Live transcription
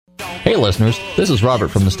Hey listeners, this is Robert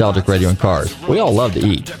from Nostalgic Radio and Cars. We all love to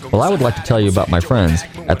eat. Well, I would like to tell you about my friends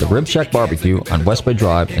at the Rib Shack Barbecue on West Bay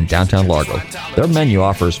Drive in downtown Largo. Their menu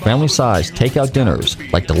offers family-sized takeout dinners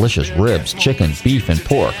like delicious ribs, chicken, beef, and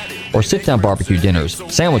pork, or sit-down barbecue dinners,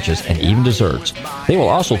 sandwiches, and even desserts. They will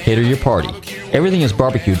also cater your party. Everything is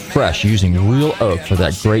barbecued fresh using real oak for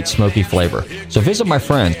that great smoky flavor. So visit my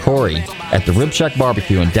friend Corey at the Rib Shack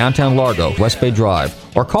Barbecue in downtown Largo, West Bay Drive,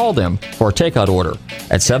 or call them for a takeout order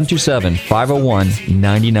at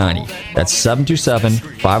 727-501-9090. That's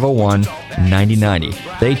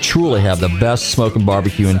 727-501-9090. They truly have the best smoking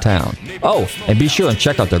barbecue in town. Oh, and be sure and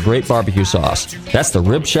check out their great barbecue sauce. That's the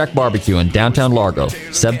Rib Shack Barbecue in downtown Largo,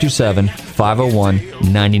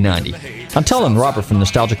 727-501-9090. I'm telling Robert from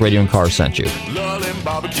Nostalgic Radio and Cars sent you.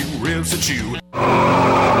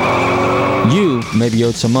 You may be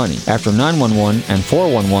owed some money. After 911 and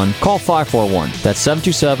 411, call 541. That's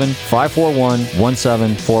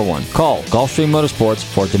 727-541-1741. Call Gulfstream Motorsports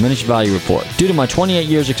for a diminished value report. Due to my 28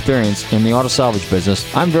 years experience in the auto salvage business,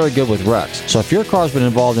 I'm very good with wrecks. So if your car's been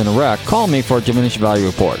involved in a wreck, call me for a diminished value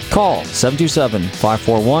report. Call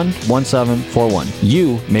 727-541-1741.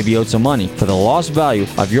 You may be owed some money for the lost value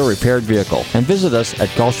of your repaired vehicle. And visit us at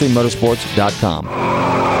GulfstreamMotorsports.com.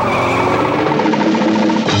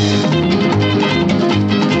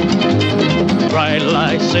 Bright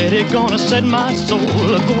light city, gonna set my soul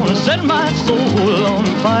on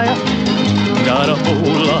fire. Got a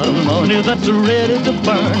whole lot of money that's ready to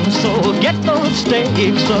burn, so get those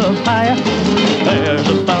stakes up higher. There's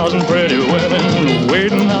 1,000 pretty women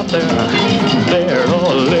waiting out there. They're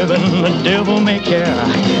all living the devil may care,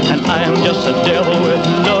 and I am just a devil with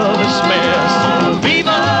love to spare. So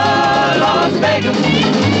viva Las Vegas,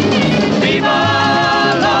 viva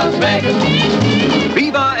Las Vegas,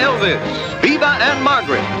 viva Elvis, viva Anne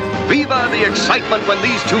Margaret. Viva the excitement when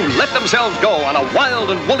these two let themselves go on a wild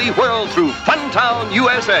and woolly whirl through Funtown,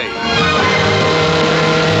 USA.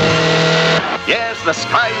 Yes, the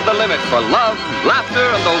sky's the limit for love, laughter,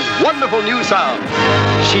 and those wonderful new sounds.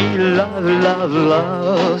 She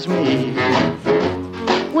loves me.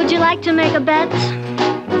 Would you like to make a bet?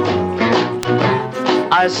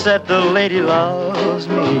 I said the lady loves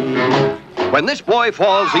me. When this boy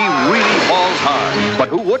falls, he really falls hard. But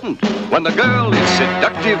who wouldn't? When the girl is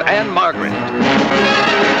seductive Anne Margaret.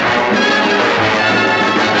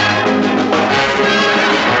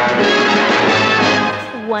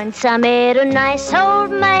 Once I met a nice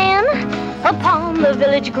old man upon the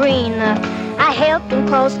village green. I helped him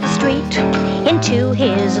cross the street into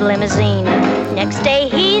his limousine. Next day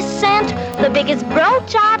he sent the biggest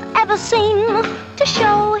brooch I've ever seen to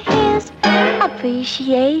show his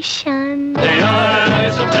appreciation. The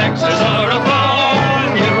eyes of Texas are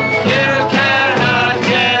upon you. You cannot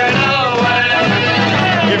get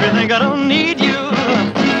away. If you think I don't need you,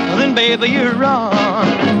 then baby you're wrong.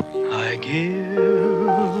 I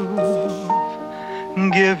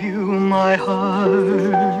give you my heart.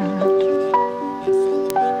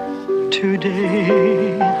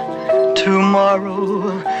 Today,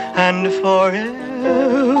 tomorrow, and forever.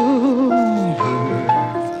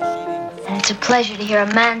 It's a pleasure to hear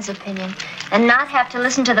a man's opinion and not have to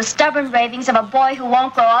listen to the stubborn ravings of a boy who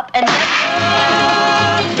won't grow up and...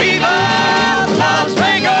 Viva Las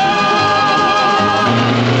Vegas!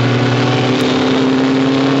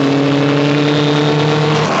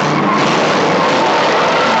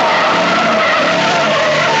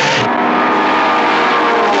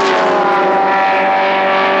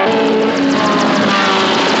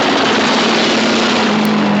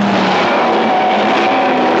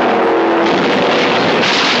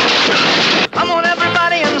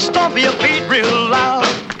 Stomp your feet real loud.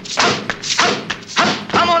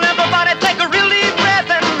 Come on, everybody, take a real deep breath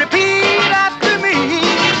and repeat after me.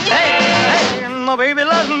 Hey, hey, my baby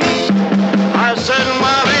loves me. I said,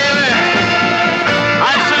 my baby.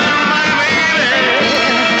 I said, my baby,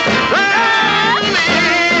 love me.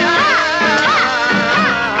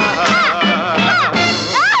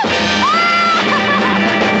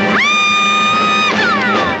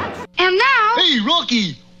 And now... Hey,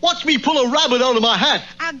 Rocky, watch me pull a rabbit out of my hat.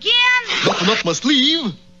 Again? Nothing up my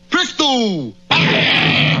sleeve. Presto!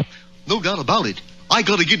 No doubt about it. I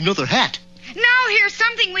gotta get another hat. Now here's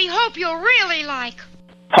something we hope you'll really like.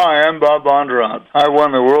 Hi, I'm Bob Bondurant. I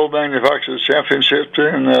won the World Manufacturers Championship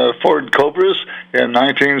in Ford Cobras in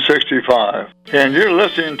 1965. And you're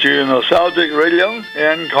listening to Nostalgic Radio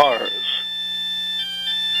and Cars.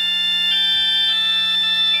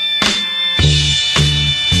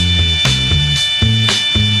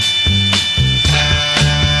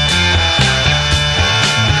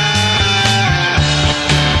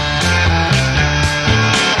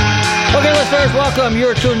 welcome.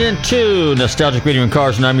 You're tuned in to Nostalgic Radio and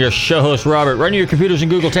Cars, and I'm your show host, Robert. Run your computers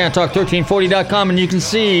and Google TanTalk1340.com, and you can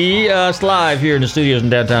see us live here in the studios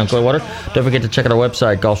in downtown Clearwater. Don't forget to check out our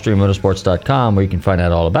website, GulfstreamMotorsports.com, where you can find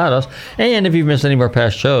out all about us. And if you've missed any of our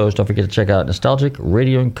past shows, don't forget to check out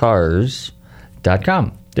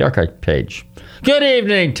NostalgicRadioandCars.com, the archive page. Good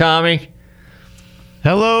evening, Tommy.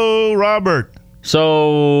 Hello, Robert.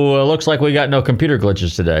 So, it looks like we got no computer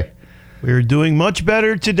glitches today. We're doing much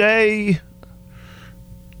better today.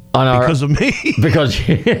 Because of me. Because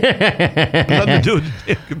nothing to do with the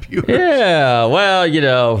damn computer. Yeah,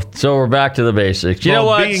 well, so we're back to the basics. You know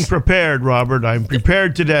what? Being prepared, Robert. I'm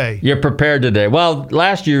prepared today. You're prepared today. Well,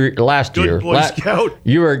 last year, Good Boy Scout.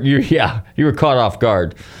 you were caught off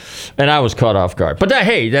guard, and I was caught off guard. But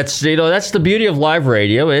that's the beauty of live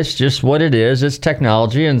radio. It's just what it is. It's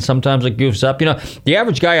technology, and sometimes it goofs up. The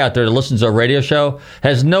average guy out there that listens to a radio show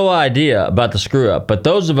has no idea about the screw up. But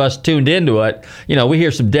those of us tuned into it, we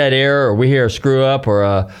hear some dead air, or we hear a screw up,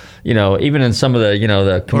 or even in some of the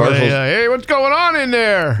the commercials. Hey, what's going on in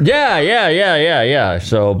there? Yeah.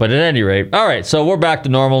 So, but at any rate, all right. So we're back to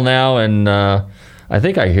normal now, and I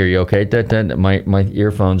think I hear you okay. My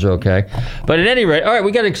earphones are okay. But at any rate, all right,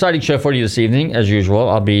 we got an exciting show for you this evening, as usual.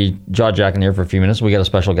 I'll be jaw-jacking here for a few minutes. We got a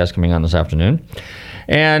special guest coming on this afternoon,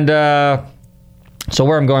 and so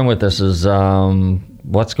where I'm going with this is.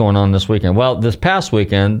 What's going on this weekend? Well, this past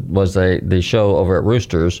weekend was the show over at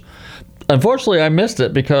Roosters. Unfortunately, I missed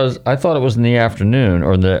it because I thought it was in the afternoon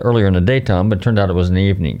or earlier in the daytime, but it turned out it was in the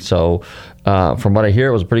evening. So from what I hear,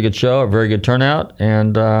 it was a pretty good show, a very good turnout.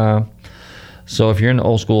 And so if you're into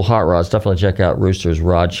old school hot rods, definitely check out Roosters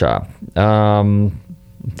Rod Shop.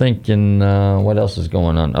 Thinking what else is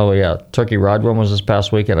going on? Oh, yeah, Turkey Rod Run was this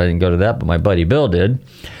past weekend. I didn't go to that, but my buddy Bill did.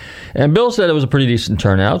 And Bill said it was a pretty decent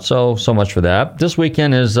turnout, so much for that. This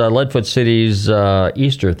weekend is Leadfoot City's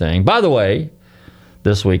Easter thing. By the way,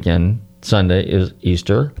 this weekend, Sunday, is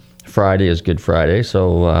Easter. Friday is Good Friday.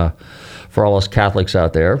 So for all us Catholics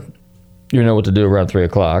out there, you know what to do around 3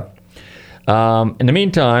 o'clock. In the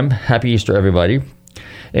meantime, happy Easter, everybody.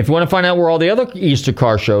 If you want to find out where all the other Easter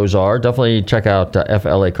car shows are, definitely check out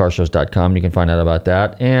flacarshows.com. You can find out about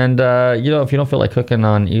that. And, if you don't feel like cooking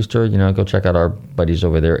on Easter, go check out our buddies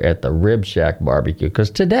over there at the Rib Shack Barbecue. Because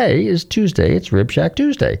today is Tuesday. It's Rib Shack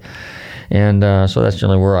Tuesday. And so that's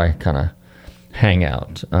generally where I kind of hang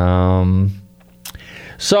out.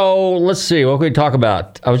 So let's see, what can we talk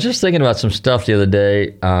about? I was just thinking about some stuff the other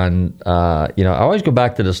day on, I always go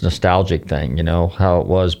back to this nostalgic thing, how it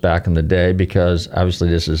was back in the day, because obviously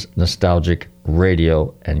this is nostalgic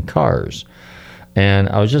radio and cars. And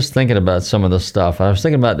I was just thinking about some of the stuff. I was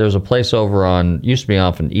thinking about there's a place used to be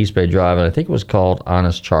off in East Bay Drive, and I think it was called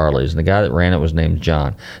Honest Charlie's. And the guy that ran it was named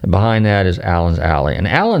John. And behind that is Allen's Alley. And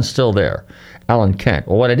Allen's still there. Alan Kent.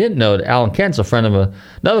 Well, what I didn't know, Alan Kent's a friend of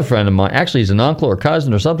another friend of mine. Actually, he's an uncle or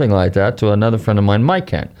cousin or something like that to another friend of mine, Mike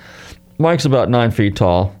Kent. Mike's about 9 feet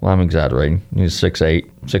tall. Well, I'm exaggerating. He's 6'8",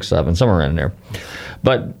 6'7", somewhere around there.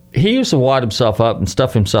 But he used to wad himself up and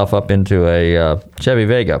stuff himself up into a Chevy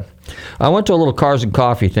Vega. I went to a little Cars and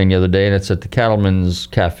Coffee thing the other day, and it's at the Cattleman's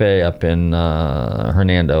Cafe up in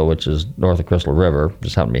Hernando, which is north of Crystal River.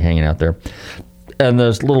 Just happened to be hanging out there. And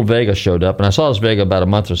this little Vega showed up, and I saw this Vega about a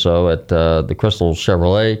month or so at the Crystal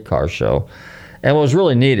Chevrolet car show. And what was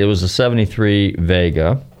really neat, it was a 73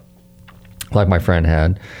 Vega, like my friend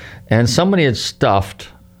had, and somebody had stuffed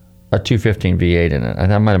a 215 V8 in it.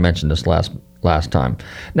 I might have mentioned this last time.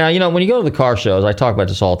 Now, when you go to the car shows, I talk about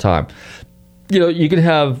this all the time. You can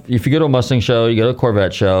have, if you go to a Mustang show, you go to a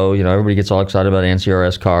Corvette show, everybody gets all excited about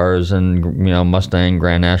NCRS cars and, Mustang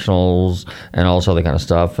Grand Nationals and all this other kind of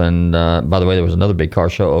stuff. And by the way, there was another big car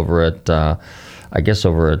show over at,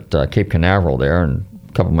 Cape Canaveral there. And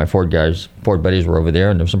a couple of my Ford buddies were over there,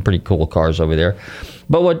 and there's some pretty cool cars over there.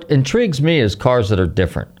 But what intrigues me is cars that are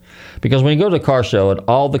different. Because when you go to a car show and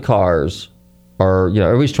all the cars are,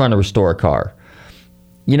 everybody's trying to restore a car.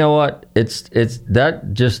 You know what?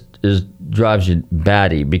 That just drives you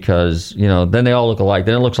batty because, then they all look alike.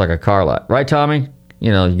 Then it looks like a car lot. Right, Tommy?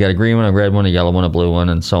 You got a green one, a red one, a yellow one, a blue one,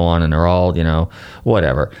 and so on, and they're all,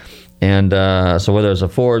 whatever. And so whether it's a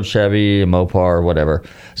Ford, Chevy, a Mopar, or whatever.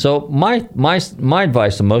 So my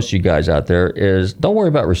advice to most of you guys out there is don't worry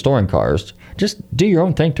about restoring cars. Just do your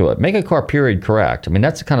own thing to it. Make a car period correct. I mean,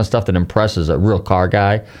 that's the kind of stuff that impresses a real car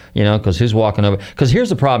guy, because he's walking over. Because here's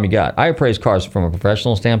the problem you got. I appraise cars from a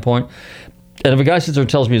professional standpoint. And if a guy sits there and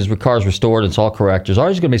tells me his car's restored, it's all correct, there's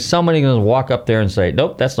always going to be somebody going to walk up there and say,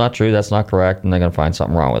 nope, that's not true, that's not correct, and they're going to find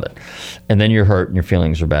something wrong with it. And then you're hurt and your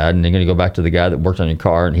feelings are bad, and you're going to go back to the guy that worked on your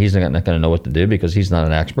car, and he's not going to know what to do because he's not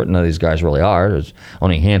an expert. None of these guys really are. There's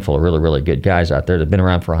only a handful of really, really good guys out there that have been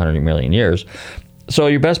around for 100 million years. So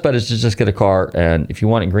your best bet is to just get a car, and if you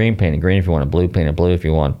want it green, paint it green. If you want it blue, paint it blue. If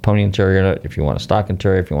you want pony interior in it, if you want a stock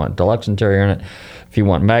interior, if you want deluxe interior in it, if you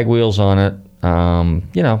want mag wheels on it,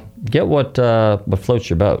 get what floats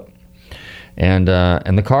your boat. And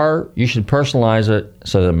the car, you should personalize it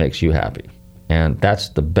so that it makes you happy. And that's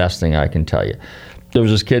the best thing I can tell you. There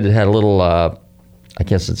was this kid that had a little, I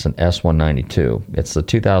guess it's an S192. It's the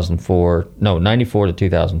 94 to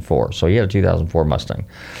 2004. So he had a 2004 Mustang.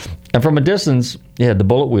 And from a distance, he had the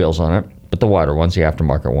bullet wheels on it, but the wider ones, the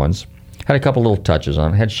aftermarket ones. Had a couple little touches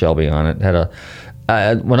on it. Had Shelby on it. Had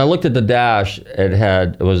when I looked at the dash,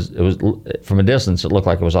 it was from a distance, it looked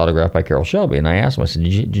like it was autographed by Carroll Shelby. And I asked him, I said,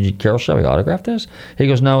 did Carroll Shelby autograph this? He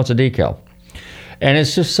goes, no, it's a decal. And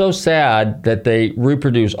it's just so sad that they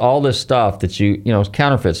reproduce all this stuff that it's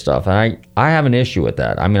counterfeit stuff. And I have an issue with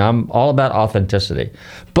that. I mean, I'm all about authenticity.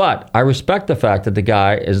 But I respect the fact that the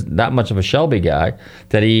guy is that much of a Shelby guy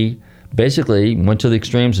that he basically went to the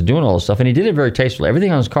extremes of doing all this stuff. And he did it very tastefully.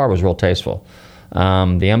 Everything on his car was real tasteful.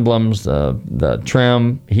 The emblems, the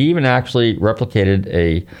trim. He even actually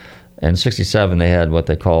replicated in 67, they had what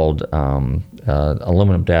they called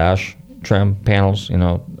aluminum dash trim panels.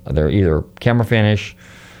 They're either camera finish,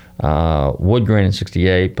 wood grain in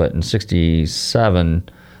 68, but in 67,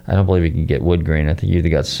 I don't believe you can get wood grain. I think you either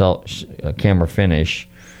got camera finish,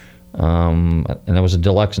 and there was a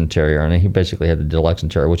deluxe interior, and he basically had the deluxe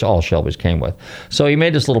interior, which all Shelbys came with. So he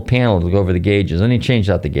made this little panel to go over the gauges, and he changed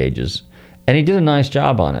out the gauges, and he did a nice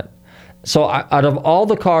job on it. So out of all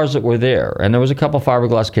the cars that were there, and there was a couple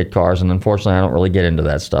fiberglass kit cars, and unfortunately I don't really get into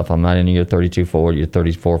that stuff. I'm not into your 32 Ford, your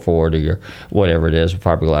 34 Ford, or your whatever it is, a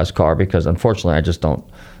fiberglass car, because unfortunately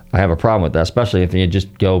I have a problem with that, especially if you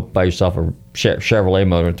just go buy yourself a Chevrolet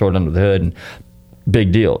motor and throw it under the hood, and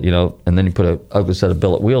big deal, and then you put an ugly set of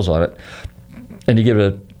billet wheels on it, and you give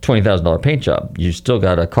it a $20,000 paint job. You still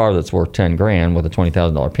got a car that's worth $10,000 with a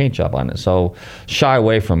 $20,000 paint job on it. So shy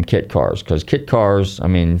away from kit cars, because kit cars, I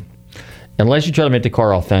mean, unless you try to make the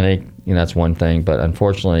car authentic, that's one thing. But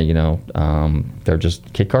unfortunately, they're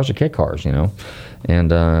just kit cars are kit cars,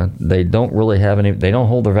 and they don't really have any. They don't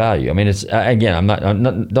hold their value. I mean, it's again, I'm not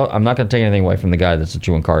going to take anything away from the guy that's a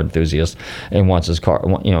chewing car enthusiast and wants his car,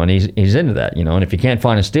 and he's into that, And if you can't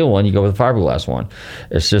find a steel one, you go with a fiberglass one.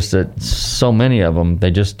 It's just that so many of them, they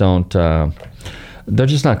just don't. They're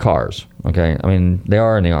just not cars, okay? I mean, they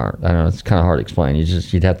are and they aren't. I don't know, it's kind of hard to explain.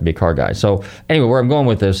 You'd have to be a car guy. So anyway, where I'm going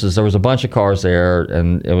with this is there was a bunch of cars there,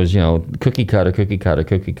 and it was, cookie cutter.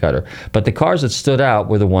 But the cars that stood out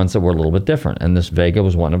were the ones that were a little bit different, and this Vega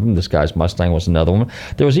was one of them. This guy's Mustang was another one.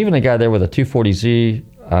 There was even a guy there with a 240Z,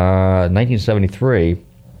 1973.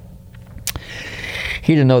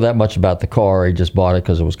 He didn't know that much about the car. He just bought it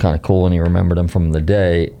because it was kind of cool, and he remembered him from the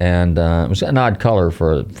day. And it was an odd color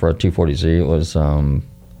for a 240Z. It was kind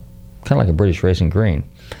of like a British racing green.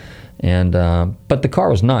 And but the car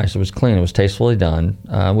was nice. It was clean. It was tastefully done,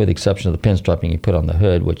 with the exception of the pinstriping he put on the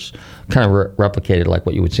hood, which kind of replicated like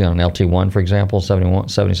what you would see on an LT1, for example. 71,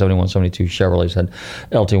 72 Chevrolets had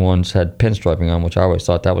LT1s had pinstriping on, which I always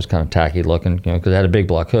thought that was kind of tacky looking, because it had a big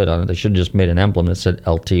block hood on it. They should have just made an emblem that said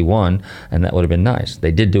LT1, and that would have been nice.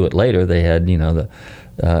 They did do it later. They had, the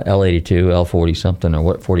L82, L40 something,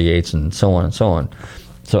 or 48s, and so on and so on.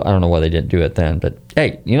 So I don't know why they didn't do it then. But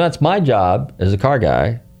hey, that's my job as a car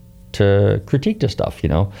guy, to critique this stuff,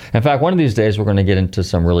 In fact, one of these days we're going to get into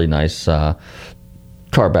some really nice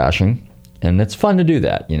car bashing, and it's fun to do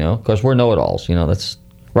that, because we're know-it-alls, that's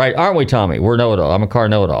right, aren't we, Tommy? We're know-it-all. I'm a car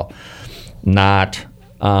know-it-all. Not,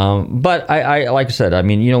 but I like I said, I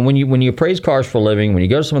mean, when you appraise cars for a living, when you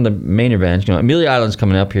go to some of the main events, Amelia Island's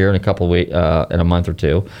coming up here in a couple of weeks, in a month or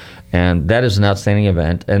two, and that is an outstanding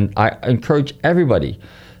event, and I encourage everybody.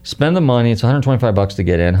 Spend the money. It's $125 to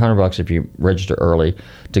get in, $100 if you register early,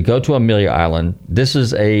 to go to Amelia Island. This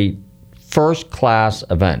is a first-class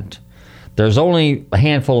event. There's only a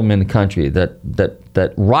handful of them in the country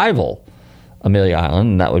that rival Amelia Island,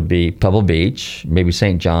 and that would be Pebble Beach, maybe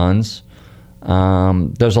St. John's.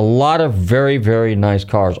 There's a lot of very, very nice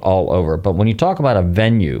cars all over. But when you talk about a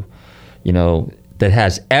venue, that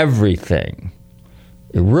has everything,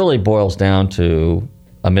 it really boils down to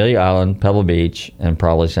Amelia Island, Pebble Beach, and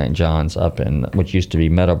probably St. John's which used to be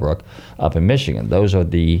Meadowbrook, up in Michigan. Those are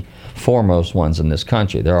the foremost ones in this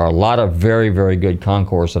country. There are a lot of very, very good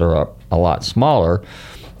concourses that are a lot smaller,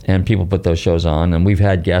 and people put those shows on, and we've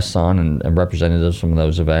had guests on and representatives from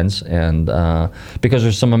those events, and because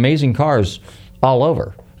there's some amazing cars all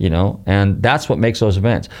over, and that's what makes those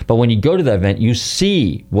events. But when you go to that event, you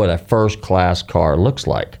see what a first-class car looks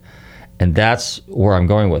like. And that's where I'm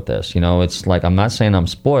going with this. It's like, I'm not saying I'm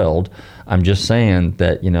spoiled. I'm just saying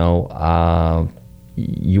that, you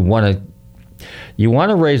want to You want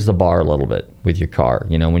to raise the bar a little bit with your car.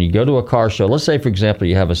 You know, when you go to a car show, let's say, for example,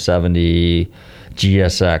 you have a 70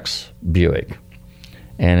 GSX Buick,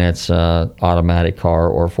 and it's an automatic car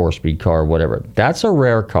or a 4-speed car or whatever. That's a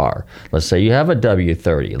rare car. Let's say you have a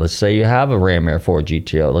W30. Let's say you have a Ram Air 4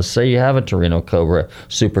 GTO. Let's say you have a Torino Cobra,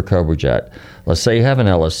 Super Cobra Jet. Let's say you have an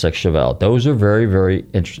LS6 Chevelle. Those are very, very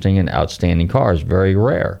interesting and outstanding cars, very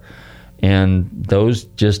rare. And those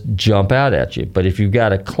just jump out at you. But if you've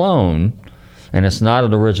got a clone and it's not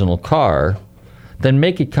an original car, then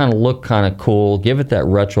make it kind of look kind of cool, give it that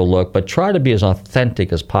retro look, but try to be as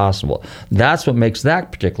authentic as possible. That's what makes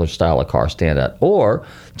that particular style of car stand out. Or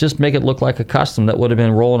just make it look like a custom that would have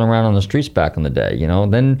been rolling around on the streets back in the day, you know,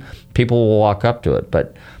 then people will walk up to it.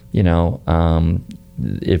 But, you know,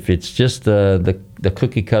 if it's just the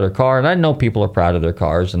cookie cutter car, and I know people are proud of their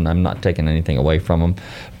cars, and I'm not taking anything away from them,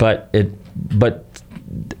 but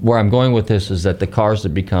where I'm going with this is that the cars that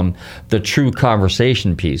become the true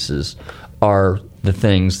conversation pieces are the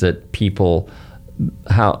things that people,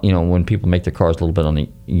 when people make their cars a little bit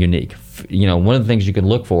unique. You know, one of the things you can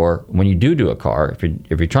look for when you do a car, if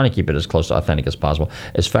you're trying to keep it as close to authentic as possible,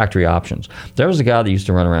 is factory options. There was a guy that used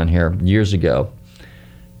to run around here years ago,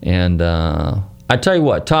 and I tell you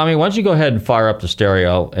what, Tommy, why don't you go ahead and fire up the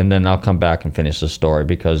stereo, and then I'll come back and finish this story,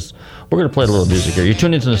 because we're going to play a little music here. You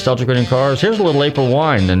tuned into Nostalgic Radio Cars. Here's a little April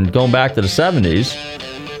Wine, and going back to the 70s,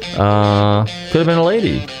 could have been a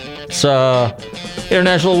lady. It's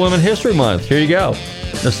International Women's History Month. Here you go.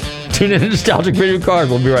 Just tune in to Nostalgic Radio Cars.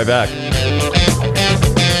 We'll be right back.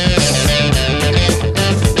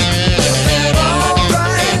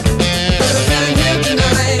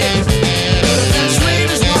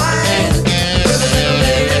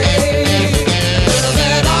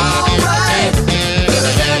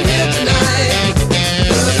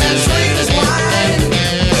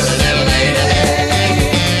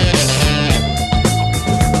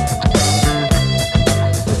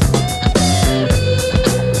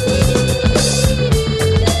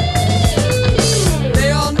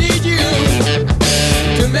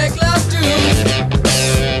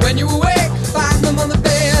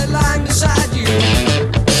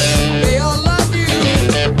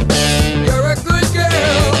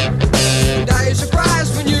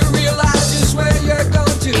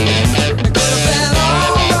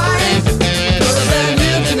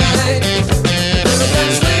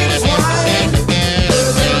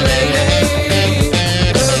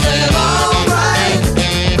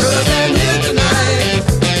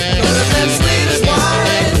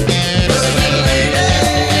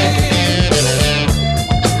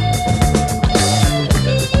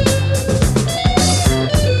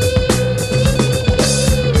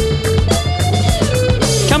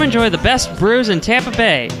 Enjoy the best brews in Tampa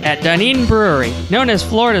Bay at Dunedin Brewery. Known as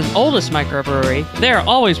Florida's oldest microbrewery, they are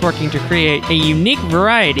always working to create a unique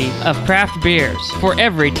variety of craft beers for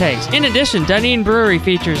every taste. In addition, Dunedin Brewery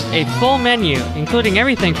features a full menu, including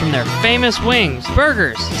everything from their famous wings,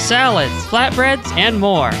 burgers, salads, flatbreads, and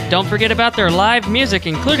more. Don't forget about their live music,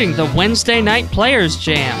 including the Wednesday Night Players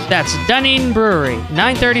Jam. That's Dunedin Brewery,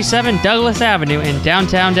 937 Douglas Avenue in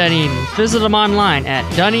downtown Dunedin. Visit them online at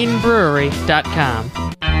DunedinBrewery.com.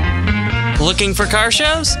 Looking for car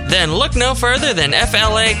shows? Then look no further than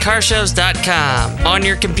FLACarshows.com. On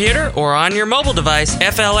your computer or on your mobile device,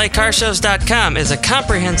 FLACarshows.com is a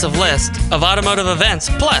comprehensive list of automotive events,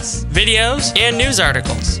 plus videos and news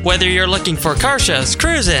articles. Whether you're looking for car shows,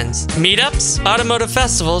 cruise-ins, meetups, automotive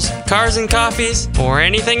festivals, cars and coffees, or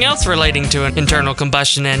anything else relating to an internal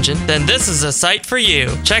combustion engine, then this is a site for you.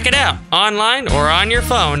 Check it out online or on your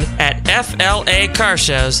phone at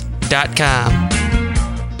FLACarshows.com.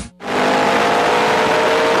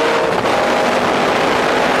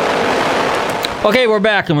 Okay, we're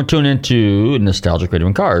back, and we're tuned into Nostalgic Radio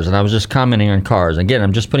and Cars, and I was just commenting on cars. Again,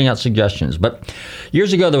 I'm just putting out suggestions, but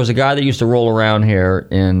years ago, there was a guy that used to roll around here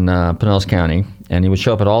in Pinellas County, and he would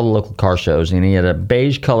show up at all the local car shows, and he had a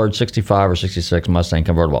beige-colored 65 or 66 Mustang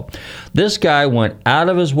convertible. This guy went out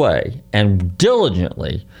of his way and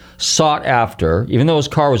diligently sought after, even though his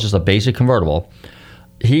car was just a basic convertible,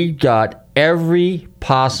 he got every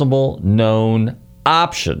possible known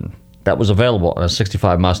option that was available on a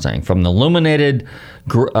 65 Mustang, from the illuminated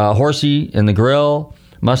horsey in the grill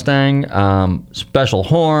Mustang, special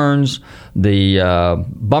horns, the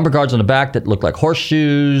bumper guards on the back that looked like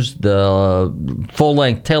horseshoes, the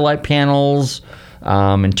full-length taillight panels,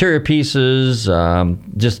 interior pieces, and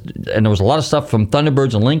there was a lot of stuff from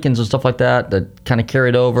Thunderbirds and Lincolns and stuff like that kind of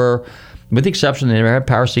carried over, with the exception they never had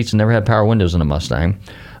power seats and never had power windows in a Mustang.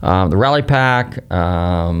 The rally pack,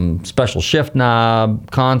 special shift knob,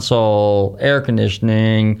 console, air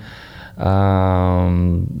conditioning,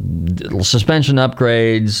 suspension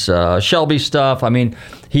upgrades, Shelby stuff. I mean,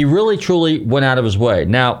 he really, truly went out of his way.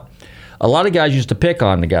 Now, a lot of guys used to pick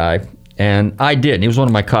on the guy, and I did. He was one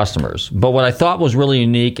of my customers. But what I thought was really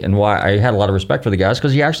unique and why I had a lot of respect for the guys,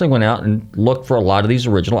 because he actually went out and looked for a lot of these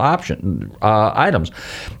original items.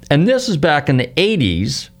 And this is back in the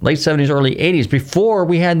 80s, late 70s, early 80s, before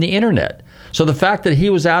we had the internet. So the fact that he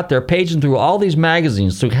was out there paging through all these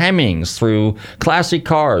magazines, through Hemmings, through classic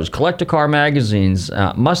cars, collector car magazines,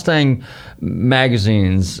 Mustang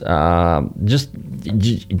magazines, wow.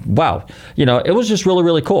 It was just really,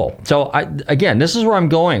 really cool. So, again, this is where I'm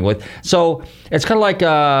going with. So it's kind of like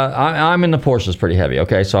I'm in the Porsches pretty heavy,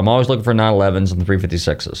 okay? So I'm always looking for 911s and the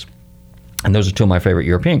 356s. And those are two of my favorite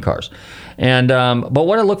European cars. And but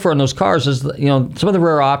what I look for in those cars is, some of the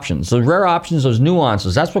rare options. Those rare options, those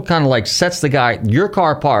nuances, that's what kind of like sets your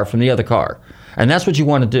car apart from the other car. And that's what you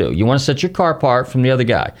want to do. You want to set your car apart from the other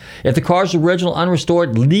guy. If the car's original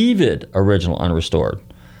unrestored, leave it original unrestored.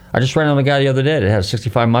 I just ran into a guy the other day that had a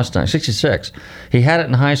 65 Mustang, 66. He had it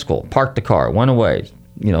in high school, parked the car, went away.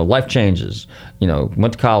 Life changes,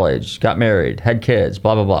 went to college, got married, had kids,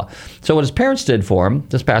 blah, blah, blah. So what his parents did for him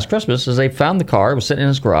this past Christmas is they found the car. It was sitting in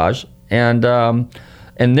his garage, and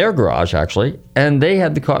in their garage, actually, and they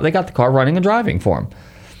got the car running and driving for him.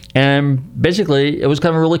 And basically, it was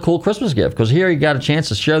kind of a really cool Christmas gift, because here he got a chance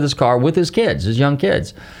to share this car with his kids, his young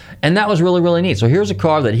kids. And that was really, really neat. So here's a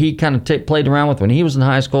car that he kind of played around with when he was in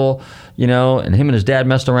high school, and him and his dad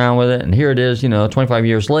messed around with it. And here it is, 25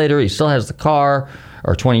 years later, he still has the car,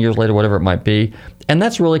 or 20 years later, whatever it might be. And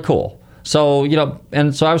that's really cool. So,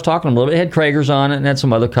 and so I was talking to him a little bit. It had Kragers on it and had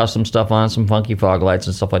some other custom stuff on it, some funky fog lights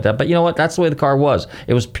and stuff like that. But you know what? That's the way the car was.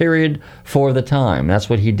 It was period for the time. That's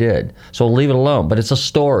what he did. So leave it alone. But it's a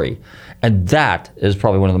story. And that is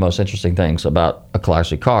probably one of the most interesting things about a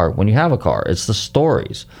classic car. When you have a car, it's the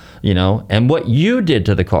stories, and what you did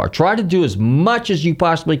to the car. Try to do as much as you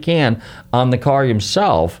possibly can on the car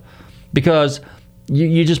yourself, because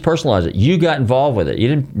you just personalize it. You got involved with it. You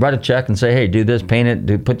didn't write a check and say, hey, do this, paint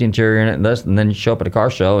it, put the interior in it, and then you show up at a car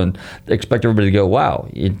show and expect everybody to go, wow.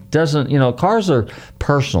 It doesn't, cars are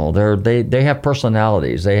personal. They have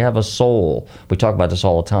personalities. They have a soul. We talk about this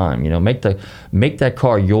all the time. Make that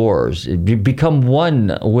car yours. You become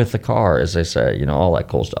one with the car, as they say, all that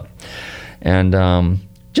cool stuff. And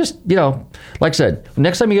just, like I said,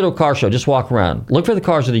 next time you go to a car show, just walk around. Look for the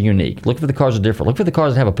cars that are unique. Look for the cars that are different. Look for the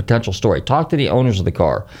cars that have a potential story. Talk to the owners of the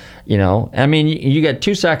car. I mean, you get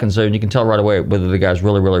 2 seconds there, and you can tell right away whether the guy's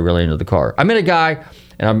really, really, really into the car. I met a guy,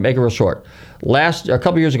 and I'll make it real short. A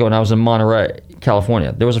couple years ago when I was in Monterey,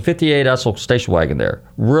 California, there was a 58 Edsel station wagon there.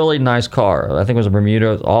 Really nice car. I think it was a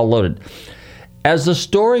Bermuda, all loaded. As the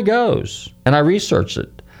story goes, and I researched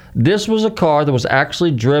it, this was a car that was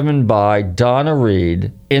actually driven by Donna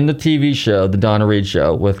Reed in the TV show, The Donna Reed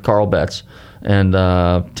Show, with Carl Betts and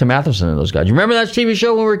Tim Matheson and those guys. You remember that TV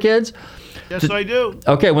show when we were kids? Yes, I do.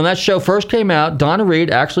 Okay, when that show first came out, Donna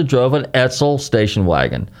Reed actually drove an Edsel station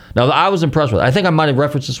wagon. Now, I was impressed with it. I think I might have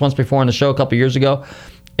referenced this once before on the show a couple years ago.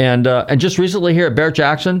 And just recently here at Barrett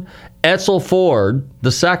Jackson, Edsel Ford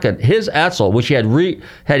II, his Edsel, which he had resto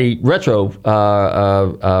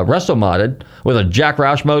modded with a Jack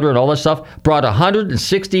Roush motor and all that stuff, brought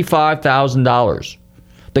 $165,000.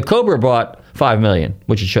 The Cobra brought $5 million,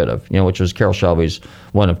 which it should have, which was Carroll Shelby's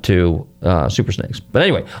one of 2 Super Snakes. But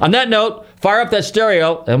anyway, on that note, fire up that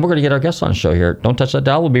stereo, and we're going to get our guests on the show here. Don't touch that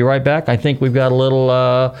dial. We'll be right back. I think we've got a little,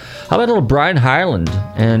 how about a little Brian Hyland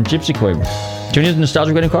and Gypsy Queen? Tune in to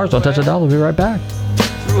Nostalgic Radio Cars. Don't touch that dial. We'll be right back.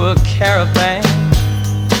 Through a caravan,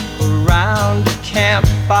 around a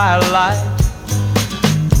campfire light,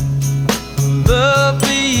 a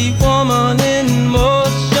lovely woman in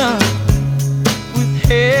motion, with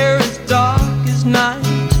hair as dark as night.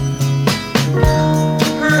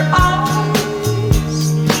 Her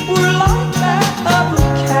eyes were like that of a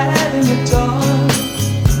cat in the dark,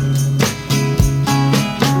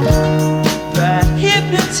 that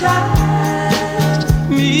hypnotized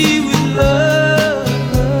me with love.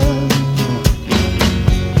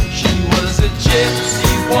 She was a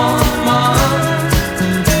gypsy woman.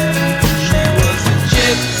 She was a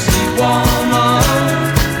gypsy woman.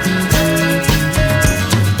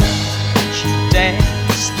 She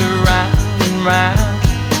danced around and round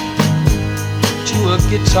to a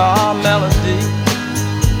guitar melody.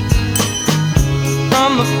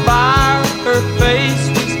 From the fire, her face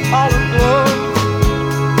was all aglow.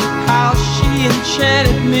 How she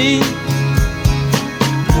enchanted me.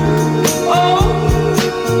 Oh,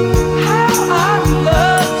 how I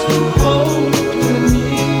love to hold her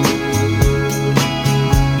near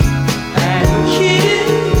and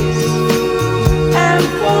kiss and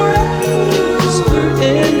forever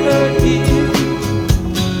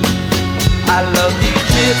I love you,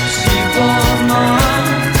 gypsy woman.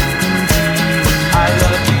 I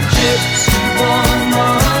love you, gypsy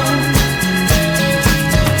woman.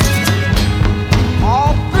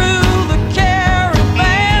 All through the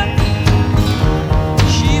caravan,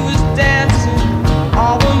 she was dancing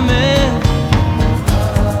all the men,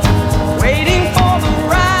 waiting for the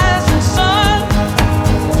rising sun.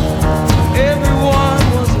 Everyone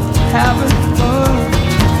was having fun.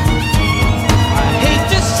 I hate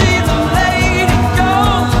to see the lady go.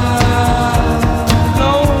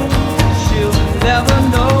 No, she'll never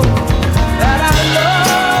know that I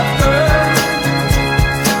love her.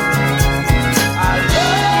 I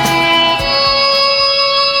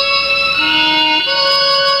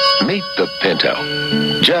love. Meet the Pinto,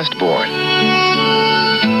 just born.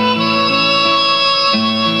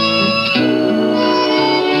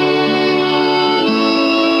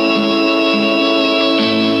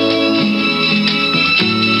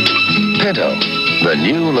 Pinto, the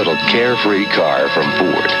new little carefree car from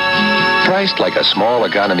Ford. Priced like a small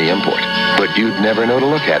economy import, but you'd never know to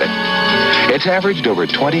look at it. It's averaged over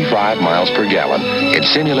 25 miles per gallon in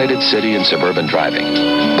simulated city and suburban driving.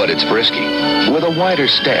 But it's frisky, with a wider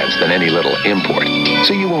stance than any little import,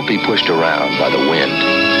 so you won't be pushed around by the wind.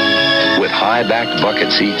 With high-backed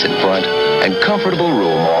bucket seats in front and comfortable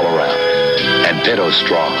room all around. And Pinto's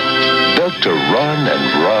strong, built to run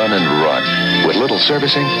and run and run, with little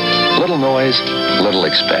servicing, little noise, little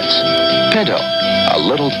expense. Pinto, a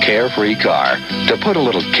little carefree car to put a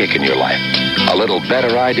little kick in your life. A little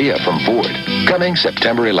better idea from Ford, coming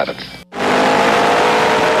September 11th.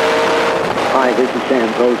 Hi, this is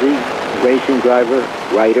Sam Posey, racing driver,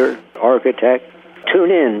 writer, architect.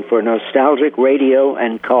 Tune in for nostalgic radio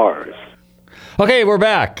and cars. Okay, we're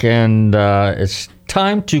back, and it's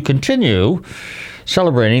time to continue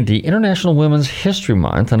celebrating the International Women's History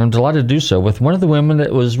Month, and I'm delighted to do so with one of the women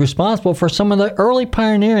that was responsible for some of the early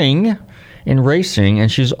pioneering in racing, and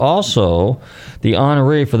she's also the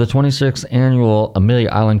honoree for the 26th Annual Amelia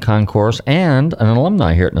Island Concourse and an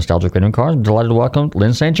alumni here at Nostalgic Radio and Cars. I'm delighted to welcome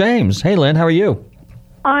Lynn St. James. Hey, Lynn, how are you?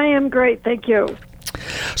 I am great, thank you.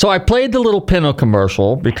 So I played the little Pinto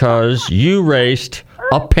commercial because you raced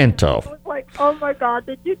a Pinto. Like, oh my God,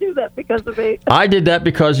 did you do that because of me? I did that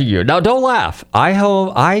because of you. Now, don't laugh.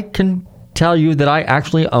 I can tell you that I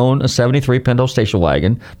actually own a 73 Pinto station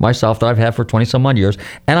wagon myself that I've had for 20-some-odd years,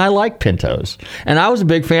 and I like Pintos. And I was a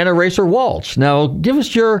big fan of Racer Walsh. Now, give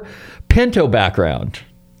us your Pinto background.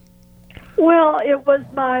 Well, it was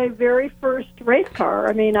my very first race car.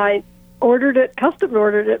 I mean, I custom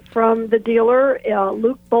ordered it from the dealer,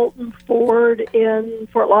 Luke Bolton Ford in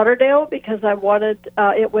Fort Lauderdale, because I wanted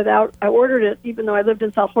I ordered it even though I lived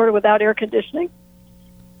in South Florida without air conditioning,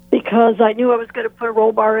 because I knew I was going to put a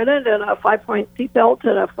roll bar in it and a 5-point seat belt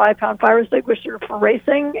and a 5-pound fire extinguisher for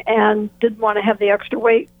racing, and didn't want to have the extra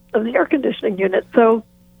weight of the air conditioning unit. So,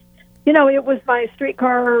 you know, it was my street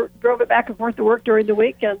car, drove it back and forth to work during the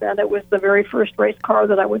week, and then it was the very first race car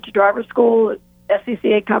that I went to driver's school,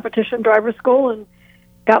 SCCA competition driver school, and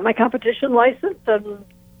got my competition license, and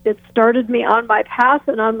it started me on my path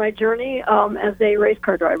and on my journey as a race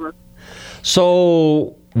car driver.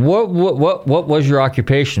 So what was your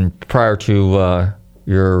occupation prior to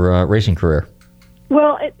your racing career?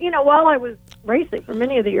 Well, while I was racing, for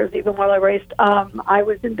many of the years, even while I raced, I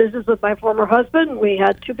was in business with my former husband. We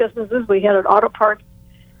had two businesses. We had an auto parts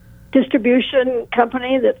distribution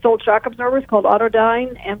company that sold shock absorbers called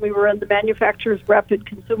Autodyne, and we were in the manufacturer's rep in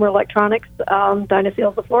consumer electronics,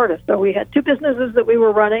 Dynaseals of Florida. So we had two businesses that we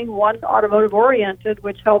were running, one automotive-oriented,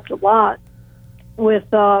 which helped a lot with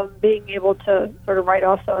being able to sort of write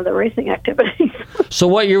off some of the racing activities. So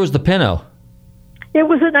what year was the Pinto? It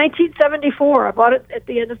was in 1974. I bought it at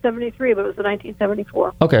the end of 73, but it was in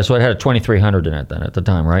 1974. Okay, so it had a 2300 in it then at the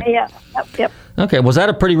time, right? Yeah, yep. Okay, was that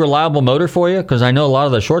a pretty reliable motor for you? Because I know a lot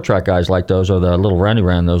of the short track guys like those, or the little Randy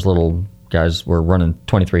ran, those little guys were running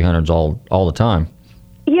 2300s all the time.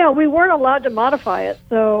 Yeah, we weren't allowed to modify it,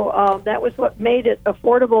 so that was what made it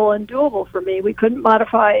affordable and doable for me. We couldn't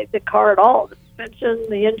modify the car at all. The suspension,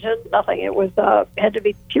 the engine, nothing. It was had to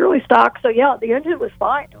be purely stock. So yeah, the engine was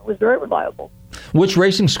fine. It was very reliable. Which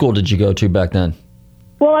racing school did you go to back then?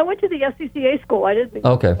 Well, I went to the SCCA school. I didn't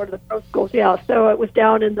go to the pro schools. Yeah, so it was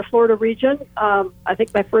down in the Florida region. I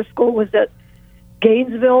think my first school was at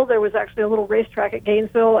Gainesville. There was actually a little racetrack at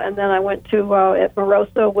Gainesville, and then I went to at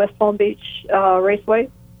Moroso, West Palm Beach Raceway,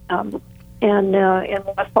 and in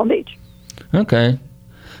West Palm Beach. Okay.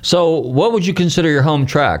 So what would you consider your home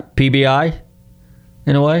track? PBI,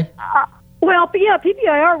 in a way? Well, yeah,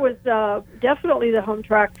 PBIR was definitely the home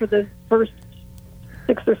track for the first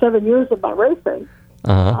 6 or 7 years of my racing.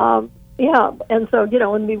 Uh-huh. Yeah, and so,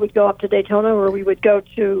 when we would go up to Daytona, or we would go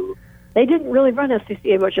to, they didn't really run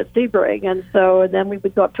SCCA much at Sebring, and then we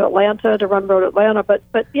would go up to Atlanta to run Road Atlanta. But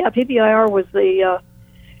yeah, PBIR was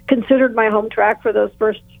considered my home track for those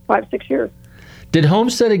first 5-6 years. Did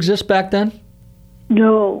Homestead exist back then?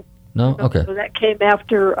 No. No? Okay. So that came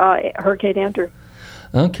after Hurricane Andrew.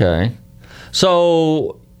 Okay.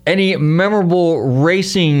 So, any memorable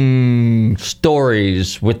racing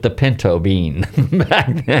stories with the Pinto Bean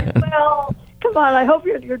back then? Well, come on. I hope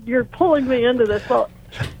you're pulling me into this. Well,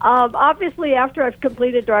 obviously, after I've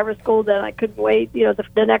completed driver's school, then I couldn't wait.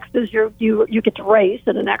 The next is you get to race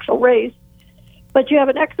in an actual race. But you have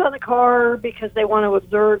an X on the car because they want to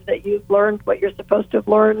observe that you've learned what you're supposed to have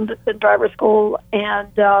learned in driver's school.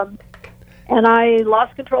 And I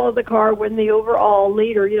lost control of the car when the overall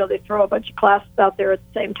leader, they throw a bunch of classes out there at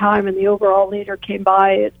the same time, and the overall leader came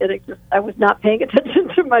by. I was not paying attention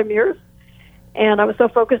to my mirrors. And I was so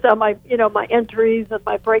focused on my entries and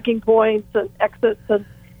my braking points and exits and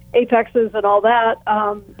apexes and all that,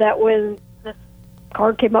 that when this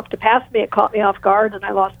car came up to pass me, it caught me off guard, and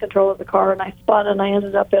I lost control of the car, and I spun, and I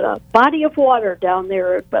ended up in a body of water down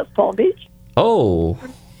there at West Palm Beach. Oh.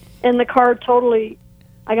 And the car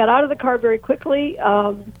I got out of the car very quickly,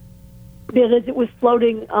 because it was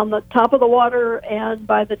floating on the top of the water, and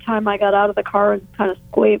by the time I got out of the car and kind of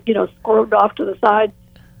swerved off to the side,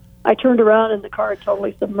 I turned around and the car had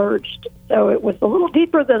totally submerged. So it was a little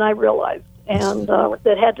deeper than I realized. And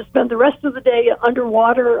that had to spend the rest of the day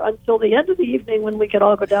underwater until the end of the evening when we could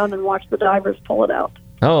all go down and watch the divers pull it out.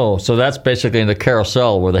 Oh, so that's basically in the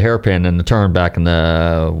carousel where the hairpin and the turn back in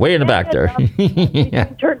the way in the back there. Yeah.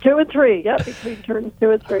 Between turn 2 and 3. Yeah, between turns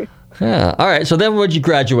 2 and 3. Yeah. All right. So then what'd you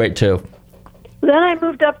graduate to? Then I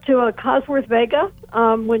moved up to Cosworth Vega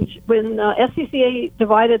when SCCA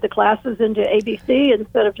divided the classes into ABC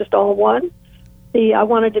instead of just all one. I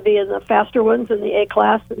wanted to be in the faster ones in the A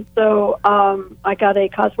class, and so I got a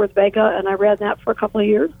Cosworth Vega, and I ran that for a couple of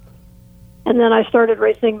years. And then I started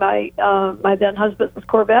racing my then husband's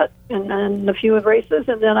Corvette, and then a few of races,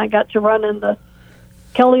 and then I got to run in the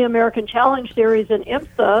Kelly American Challenge Series in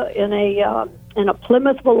IMSA in a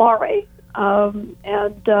Plymouth Volare, and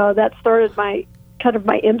that started my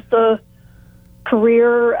IMSA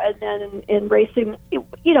career. And then in racing, it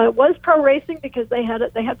was pro racing because they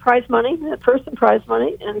had prize money, they had first and prize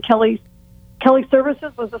money, and Kelly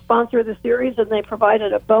Services was the sponsor of the series, and they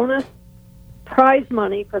provided a bonus prize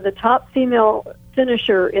money for the top female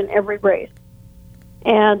finisher in every race,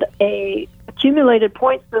 and a accumulated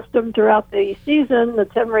point system throughout the season, the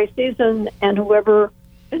 10-race season, and whoever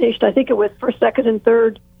finished, I think it was first, second, and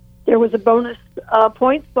third, there was a bonus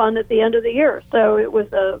points fund at the end of the year. So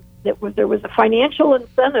there was a financial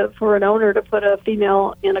incentive for an owner to put a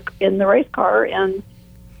female in the race car, and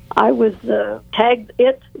I was tagged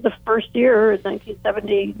the first year in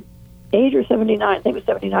 1978 or 79. I think it was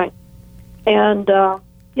 79. And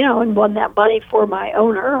and won that money for my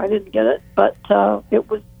owner. I didn't get it, but it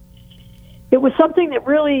was something that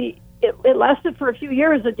really it lasted for a few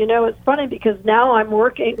years. And it's funny because now I'm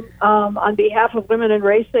working on behalf of women in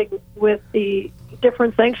racing with the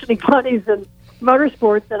different sanctioning bodies in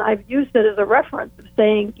motorsports, and I've used it as a reference of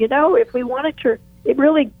saying, if we wanted to,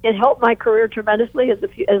 it helped my career tremendously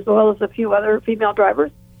as well as a few other female drivers.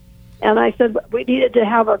 And I said we needed to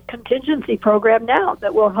have a contingency program now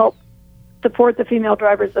that will help support the female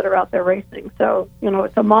drivers that are out there racing. So,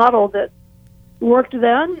 it's a model that worked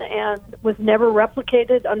then and was never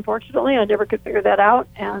replicated, unfortunately. I never could figure that out,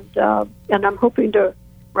 and I'm hoping to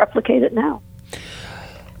replicate it now.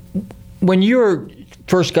 When you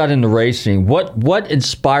first got into racing, what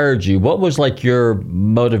inspired you? What was like your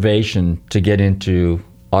motivation to get into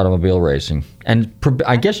automobile racing? And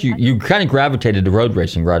I guess you kind of gravitated to road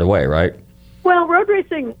racing right away, right? Well, road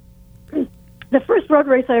racing... The first road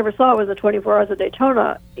race I ever saw was the 24 Hours of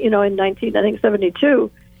Daytona, in 1972.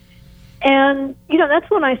 And, that's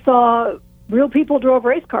when I saw real people drove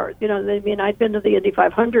race cars. I'd been to the Indy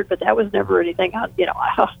 500, but that was never anything, you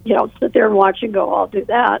don't sit there and watch and go, I'll do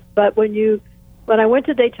that. But when I went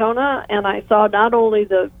to Daytona and I saw not only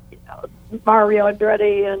the Mario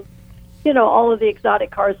Andretti and, all of the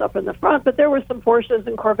exotic cars up in the front, but there were some Porsches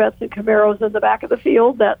and Corvettes and Camaros in the back of the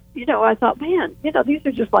field that, I thought, man, these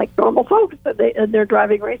are just like normal folks, and they're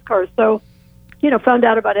driving race cars. So, found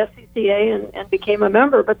out about SCCA and became a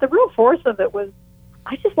member. But the real force of it was,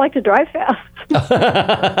 I just like to drive fast.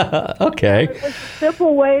 Okay. It was a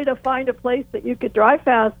simple way to find a place that you could drive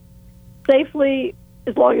fast safely,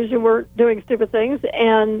 as long as you weren't doing stupid things,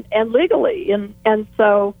 and legally. And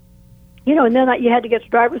so, and then you had to get to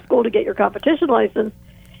driver's school to get your competition license.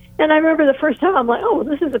 And I remember the first time, I'm like, oh,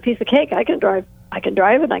 this is a piece of cake. I can drive I can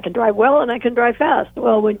drive, and I can drive well, and I can drive fast.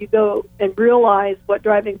 Well, when you go and realize what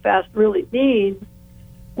driving fast really means,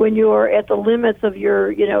 when you're at the limits of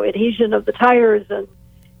your, adhesion of the tires, and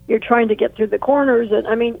you're trying to get through the corners, and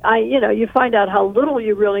you find out how little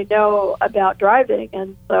you really know about driving.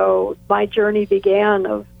 And so my journey began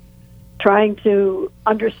of trying to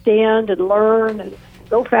understand and learn and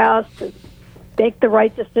go fast and make the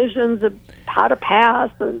right decisions of how to pass,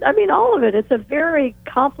 and all of it. It's a very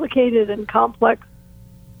complicated and complex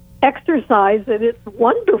exercise, and it's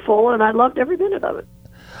wonderful, and I loved every minute of it.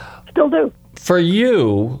 Still do. For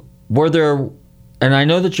you, were there, and I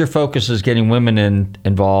know that your focus is getting women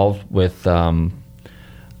involved with and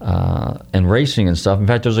racing and stuff. In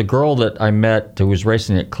fact, there's a girl that I met who was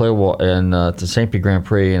racing at Clearwater in the St. Pete Grand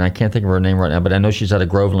Prix, and I can't think of her name right now, but I know she's out of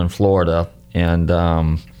Groveland, Florida, and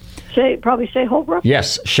probably Shay Holbrook?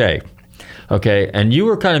 Yes, Shay. Okay, and you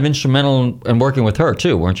were kind of instrumental in working with her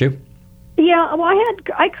too, weren't you? Yeah, well,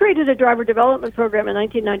 I created a driver development program in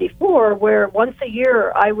 1994 where once a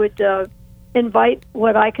year I would invite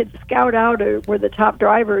what I could scout out were the top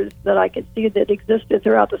drivers that I could see that existed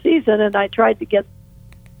throughout the season, and I tried to get,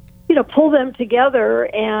 pull them together,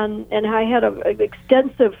 and I had an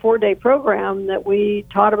extensive 4-day program that we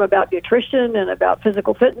taught them about nutrition and about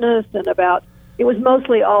physical fitness and about. It was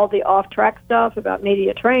mostly all the off-track stuff about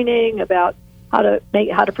media training, about how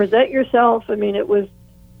to present yourself. It was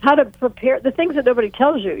how to prepare, the things that nobody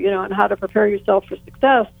tells you, and how to prepare yourself for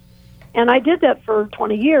success. And I did that for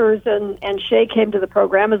 20 years, and Shay came to the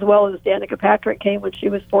program, as well as Danica Patrick came when she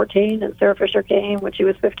was 14, and Sarah Fisher came when she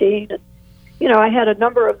was 15. And, I had a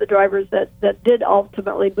number of the drivers that did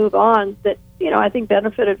ultimately move on that, I think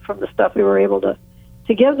benefited from the stuff we were able to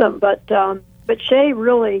give them. But Shay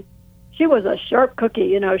really... She was a sharp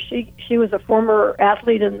cookie, She was a former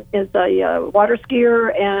athlete and is a water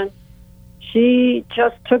skier, and she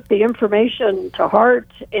just took the information to heart.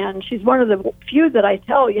 And she's one of the few that I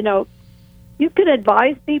tell, you can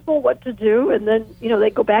advise people what to do, and then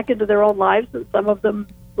they go back into their own lives, and some of them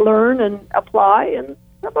learn and apply, and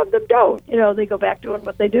some of them don't. They go back doing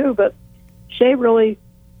what they do. But Shay really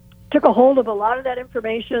took a hold of a lot of that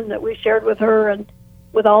information that we shared with her and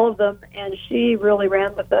with all of them, and she really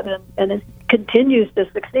ran with it, and it continues to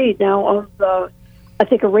succeed. Now owns, I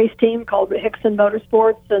think, a race team called Hickson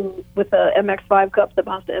Motorsports, and with the MX-5 Cup, the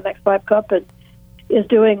Mazda MX-5 Cup, and is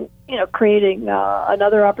doing, creating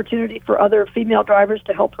another opportunity for other female drivers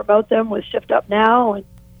to help promote them with Shift Up Now. And,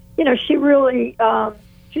 she really,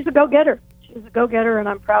 she's a go-getter. She's a go-getter, and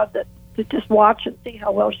I'm proud to just watch and see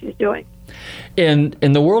how well she's doing. In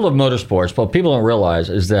the world of motorsports, what people don't realize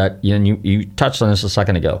is that, you touched on this a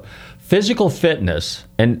second ago, physical fitness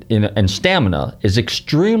and stamina is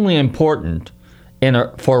extremely important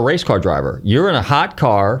for a race car driver. You're in a hot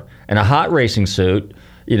car in a hot racing suit,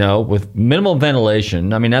 with minimal ventilation.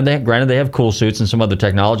 Granted they have cool suits and some other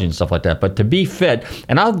technology and stuff like that, but to be fit,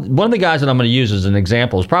 and one of the guys that I'm going to use as an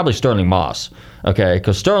example is probably Sterling Moss, okay,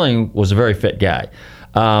 because Sterling was a very fit guy.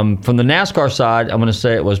 From the NASCAR side, I'm going to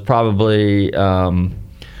say it was probably, I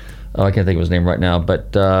can't think of his name right now,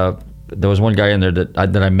 but there was one guy in there that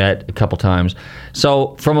I met a couple times.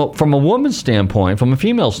 So from a woman's standpoint, from a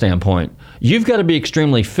female standpoint, you've got to be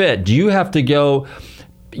extremely fit. Do you have to go,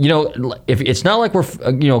 if it's not like we're,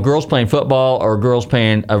 girls playing football or girls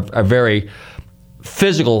playing a very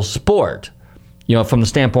physical sport,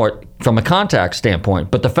 from a contact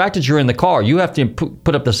standpoint. But the fact that you're in the car, you have to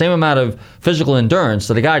put up the same amount of physical endurance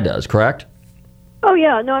that a guy does, correct? Oh,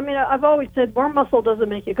 yeah. No, I've always said more muscle doesn't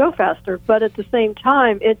make you go faster, but at the same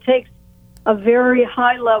time, it takes a very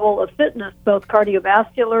high level of fitness, both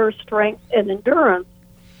cardiovascular, strength, and endurance.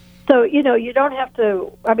 So, you don't have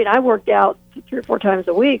to, I worked out 3 or 4 times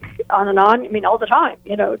a week on and on, all the time,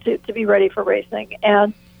 to be ready for racing.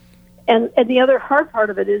 And the other hard part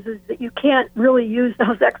of it is that you can't really use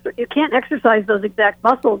you can't exercise those exact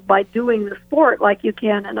muscles by doing the sport like you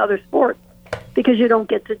can in other sports, because you don't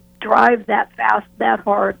get to drive that fast, that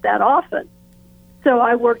hard, that often. So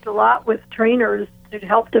I worked a lot with trainers to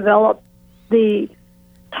help develop the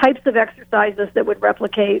types of exercises that would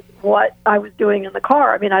replicate what I was doing in the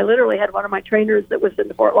car. I literally had one of my trainers that was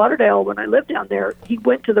in Fort Lauderdale when I lived down there. He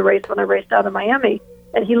went to the race when I raced out in Miami.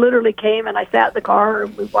 And he literally came, and I sat in the car,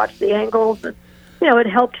 and we watched the angles, and it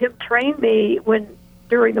helped him train me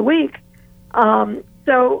during the week.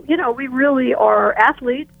 So we really are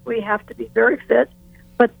athletes. We have to be very fit,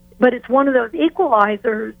 but it's one of those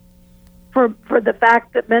equalizers for the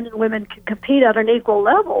fact that men and women can compete at an equal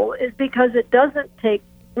level, is because it doesn't take,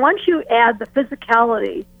 once you add the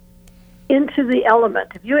physicality into the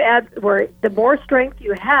element, if you add where the more strength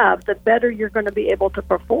you have, the better you're going to be able to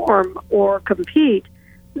perform or compete.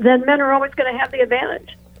 then men are always going to have the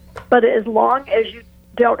advantage. But as long as you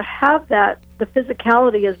don't have that, the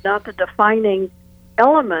physicality is not the defining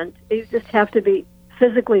element. You just have to be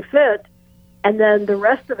physically fit, and then the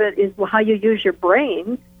rest of it is how you use your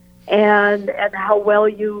brain and how well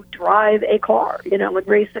you drive a car, and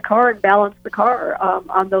race a car and balance the car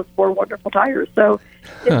on those 4 wonderful tires. So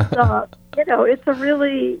it's it's a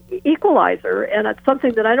really equalizer, and it's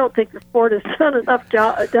something that I don't think the sport has done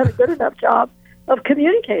a good enough job of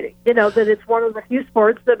communicating. That it's one of the few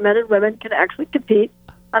sports that men and women can actually compete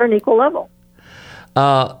on an equal level.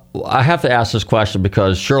 I have to ask this question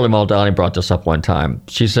because Shirley Muldowney brought this up one time.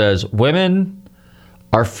 She says women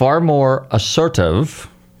are far more assertive,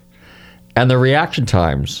 and the reaction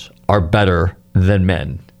times are better than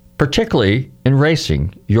men, particularly in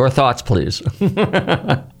racing. Your thoughts, please.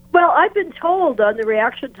 Well, I've been told on the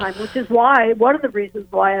reaction time, which is one of the reasons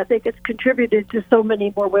why I think it's contributed to so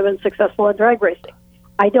many more women successful in drag racing.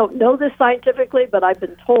 I don't know this scientifically, but I've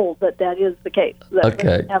been told that is the case. That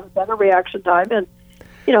women have a better reaction time, and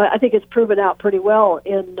I think it's proven out pretty well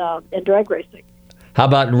in drag racing. How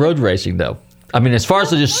about in road racing, though? I mean, as far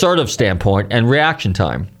as the assertive standpoint and reaction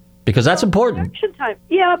time, because that's important. Reaction time,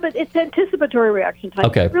 yeah, but it's anticipatory reaction time.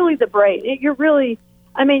 Okay. It's really the brain. You're really,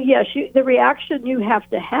 yes, the reaction you have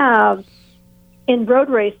to have in road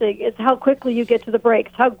racing is how quickly you get to the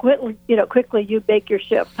brakes, how quickly you make your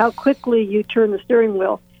shift, how quickly you turn the steering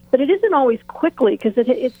wheel. But it isn't always quickly, because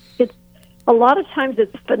it's a lot of times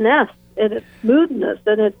it's finesse and it's smoothness,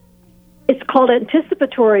 and it's called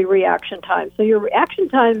anticipatory reaction time. So your reaction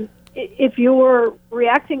time, if you're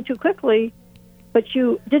reacting too quickly, but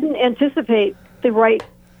you didn't anticipate the right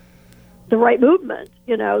movement,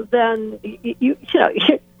 then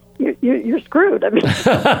you're screwed. I mean,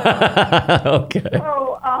 okay.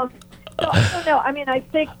 So I don't know. I mean, I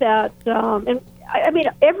think that,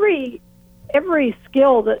 every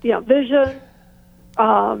skill that vision,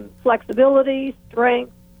 flexibility,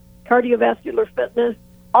 strength, cardiovascular fitness,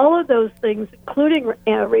 all of those things, including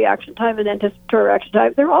reaction time and anticipatory reaction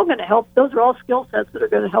time, they're all going to help. Those are all skill sets that are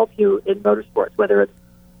going to help you in motorsports, whether it's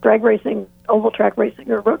drag racing, oval track racing,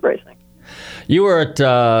 or road racing. You were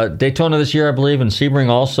at Daytona this year, I believe, and Sebring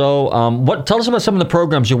also. Tell us about some of the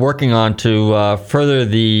programs you're working on to further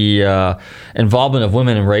the involvement of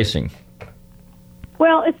women in racing.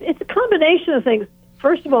 Well, it's a combination of things.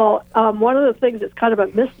 First of all, one of the things that's kind of a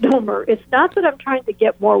misnomer, it's not that I'm trying to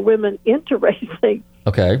get more women into racing.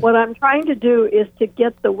 Okay. What I'm trying to do is to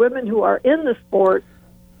get the women who are in the sport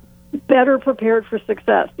better prepared for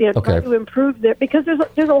success. Trying to improve because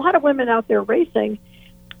there's a lot of women out there racing,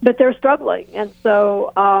 but they're struggling. And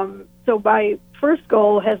so my first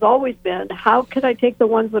goal has always been, how can I take the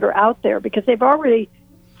ones that are out there, because they've already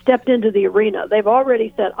stepped into the arena. They've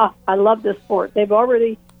already said, I love this sport. They've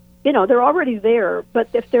already, they're already there. But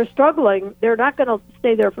if they're struggling, they're not going to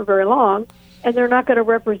stay there for very long, and they're not going to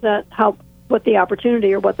represent what the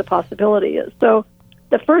opportunity or what the possibility is. So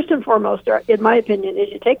the first and foremost, in my opinion, is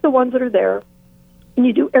you take the ones that are there and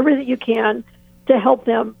you do everything you can to help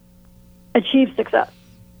them achieve success,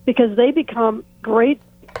 because they become great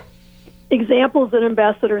examples and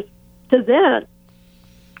ambassadors to then.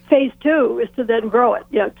 Phase 2 is to then grow it,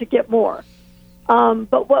 to get more.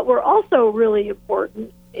 But what we're also really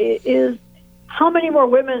important is how many more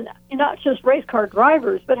women, not just race car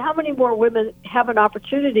drivers, but how many more women have an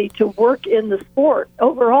opportunity to work in the sport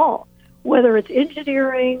overall, whether it's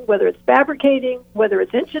engineering, whether it's fabricating, whether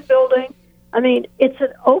it's engine building. I mean, it's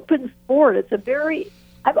an open sport.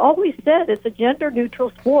 I've always said it's a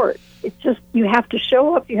gender-neutral sport. It's just, you have to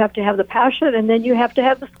show up, you have to have the passion, and then you have to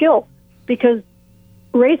have the skill, because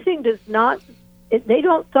racing they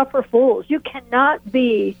don't suffer fools. You cannot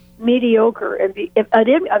be mediocre and be at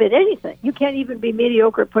anything. You can't even be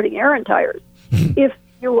mediocre at putting air in tires if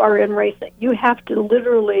you are in racing. You have to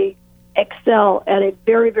literally excel at a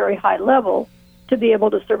very, very high level to be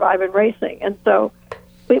able to survive in racing. And so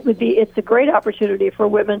it's a great opportunity for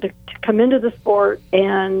women to come into the sport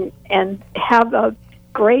and have a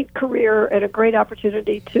great career and a great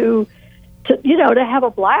opportunity to have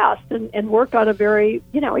a blast and work on a very,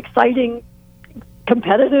 exciting,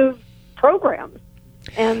 competitive program.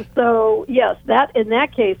 And so, yes, in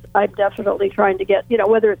that case, I'm definitely trying to get,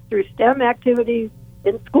 whether it's through STEM activities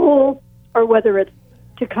in school or whether it's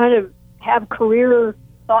to kind of have career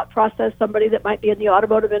thought process, somebody that might be in the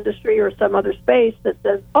automotive industry or some other space that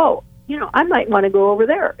says, I might want to go over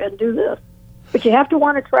there and do this. But you have to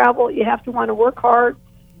want to travel. You have to want to work hard.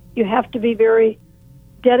 You have to be very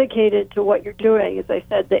dedicated to what you're doing. As I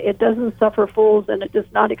said, it doesn't suffer fools, and it does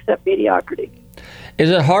not accept mediocrity. Is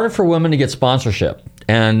it harder for women to get sponsorship?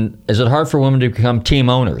 And is it hard for women to become team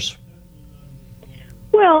owners?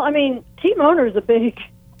 Well, I mean, team owner is a big.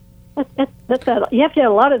 That's you have to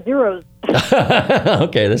have a lot of zeros.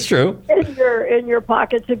 Okay, that's true. In your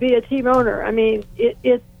pocket to be a team owner. I mean,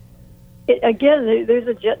 it again.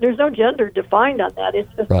 There's no gender defined on that.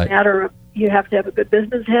 It's just a matter of you have to have a good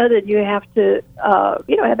business head and you have to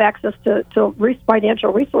have access to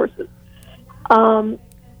financial resources.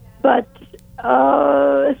 But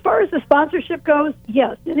as far as the sponsorship goes,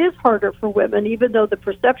 yes, it is harder for women, even though the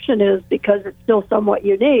perception is, because it's still somewhat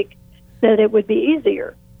unique, that it would be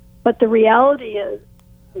easier. But the reality is,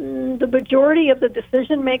 the majority of the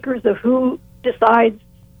decision makers of who decides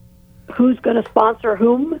who's going to sponsor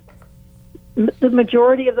whom, the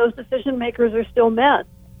majority of those decision makers are still men.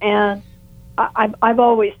 And I've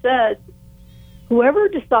always said, whoever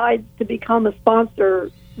decides to become a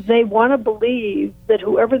sponsor, they want to believe that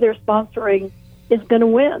whoever they're sponsoring is going to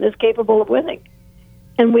win, is capable of winning.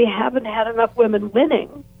 And we haven't had enough women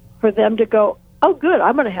winning for them to go, oh, good,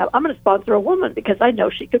 I'm going to sponsor a woman because I know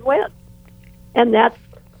she can win. And that's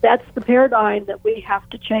the paradigm that we have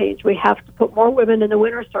to change. We have to put more women in the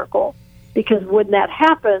winner's circle, because when that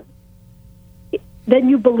happens, then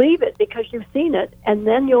you believe it because you've seen it, and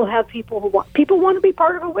then you'll have people want to be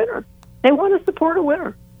part of a winner. They want to support a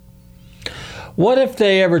winner. What if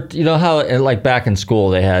they ever, how like back in school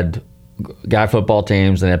they had guy football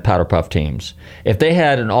teams and they had powder puff teams. If they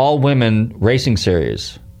had an all-women racing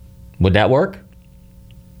series, would that work?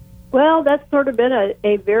 Well, that's sort of been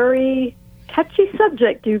a very touchy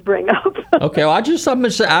subject you bring up. Okay, well, I'm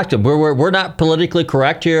just active. We're not politically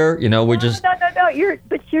correct here. We just. No. You're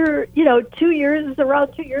around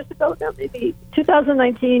 2 years ago now, maybe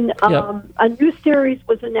 2019. A new series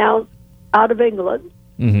was announced out of England.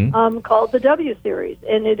 Mm-hmm. Called the W Series,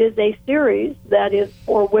 and it is a series that is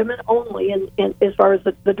for women only, and as far as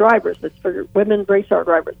the drivers, it's for women race car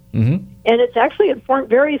drivers. Mm-hmm. And it's actually in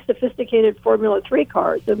very sophisticated Formula 3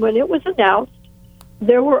 cars. And when it was announced,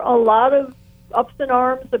 there were a lot of ups and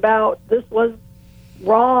arms about this was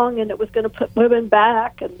wrong and it was going to put women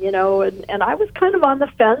back, and I was kind of on the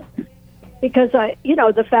fence, because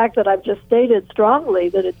the fact that I've just stated strongly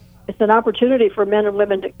that it's an opportunity for men and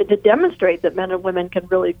women to demonstrate that men and women can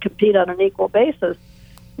really compete on an equal basis.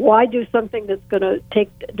 Why do something that's going to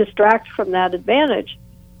distract from that advantage?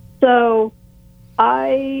 So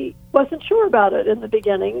I wasn't sure about it in the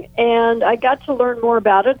beginning, and I got to learn more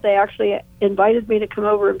about it. They actually invited me to come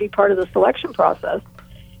over and be part of the selection process.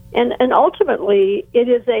 And ultimately, it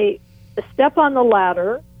is a step on the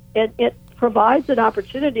ladder, and it provides an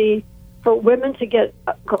opportunity for women to get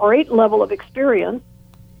a great level of experience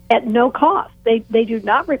at no cost. They do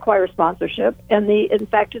not require sponsorship, and in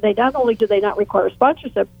fact, they not only do they not require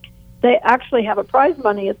sponsorship, they actually have a prize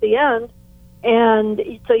money at the end, and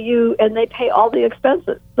they pay all the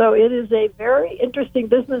expenses. So it is a very interesting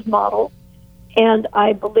business model, and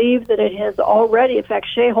I believe that it has already. In fact,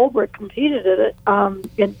 Shea Holbrook competed in it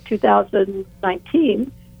in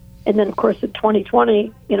 2019, and then of course in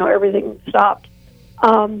 2020, everything stopped.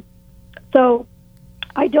 So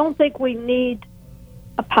I don't think we need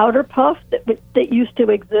a powder puff that used to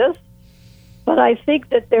exist, but I think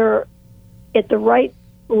that they're at the right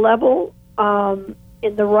level,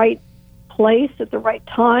 in the right place, at the right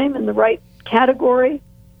time, in the right category,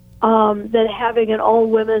 that having an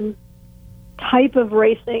all-women type of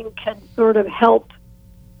racing can sort of help.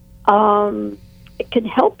 It can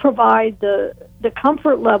help provide the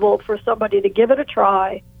comfort level for somebody to give it a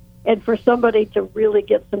try, and for somebody to really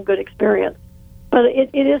get some good experience. But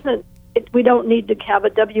it isn't. We don't need to have a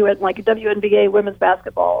WNBA women's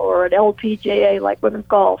basketball, or an LPGA like women's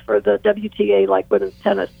golf, or the WTA like women's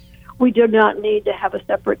tennis. We do not need to have a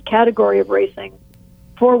separate category of racing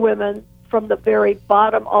for women from the very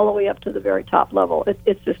bottom all the way up to the very top level.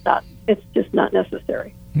 It's just not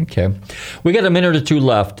necessary. Okay. We got a minute or two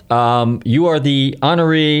left. You are the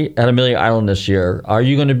honoree at Amelia Island this year. Are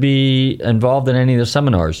you going to be involved in any of the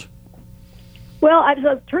seminars? Well,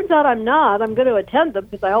 it turns out I'm not. I'm going to attend them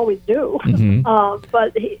because I always do. Mm-hmm.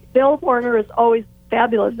 But Bill Warner is always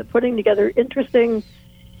fabulous at putting together interesting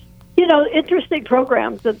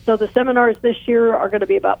programs. And so the seminars this year are going to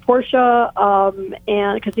be about Porsche,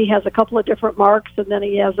 and because he has a couple of different marks, and then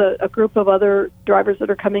he has a group of other drivers that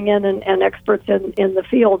are coming in and experts in the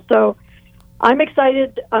field. So I'm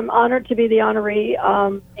excited. I'm honored to be the honoree,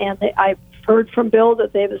 and I've heard from Bill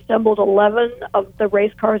that they've assembled 11 of the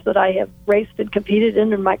race cars that I have raced and competed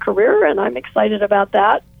in my career, and I'm excited about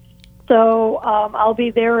that. So I'll be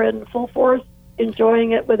there in full force,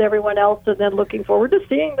 enjoying it with everyone else, and then looking forward to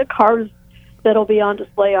seeing the cars that'll be on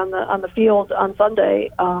display on the field on Sunday.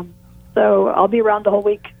 So I'll be around the whole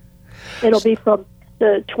week. It'll be from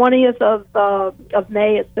the 20th of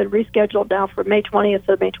May. It's been rescheduled now for May 20th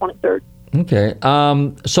to May 23rd. Okay.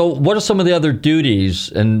 So what are some of the other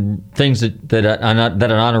duties and things that an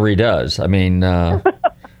honoree does? I mean, well,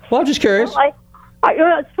 I'm just curious.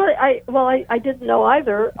 It's funny. I didn't know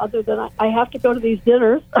either, other than I have to go to these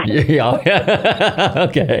dinners. Yeah.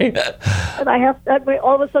 Okay. And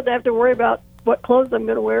all of a sudden I have to worry about what clothes I'm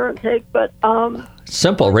going to wear and take. But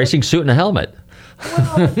simple, racing suit and a helmet.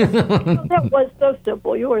 Well, that was so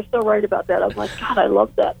simple. You were so right about that. I'm like, God, I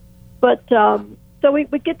love that. But so we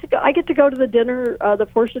get to go. I get to go to the dinner, the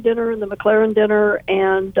Porsche dinner and the McLaren dinner,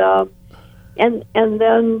 and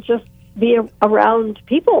then just be around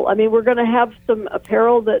people. I mean, we're going to have some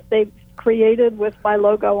apparel that they've created with my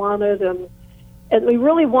logo on it, and we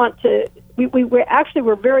really want to. We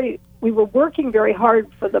were working very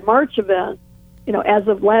hard for the March event. You know, as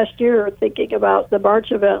of last year, thinking about the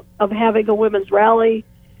March event of having a women's rally.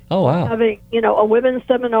 Oh wow! Having a women's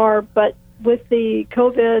seminar, but with the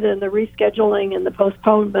COVID and the rescheduling and the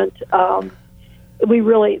postponement, he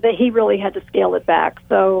really had to scale it back.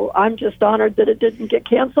 So I'm just honored that it didn't get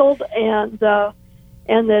canceled, and that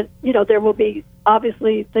there will be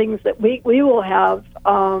obviously things that we will have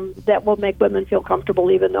that will make women feel comfortable,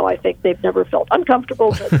 even though I think they've never felt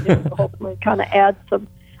uncomfortable. But hopefully, kind of add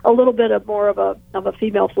a little bit of more of a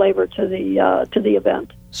female flavor to the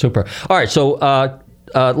event. Super. All right, so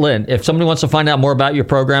Lynn, if somebody wants to find out more about your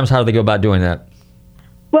programs, how do they go about doing that?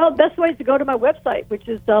 Well, the best way is to go to my website, which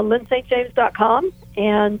is lynnstjames.com,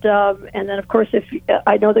 and then of course,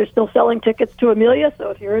 I know they're still selling tickets to Amelia, so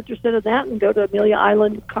if you're interested in that, and go to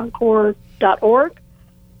AmeliaIslandConcours.org.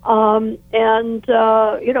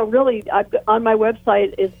 Really, on my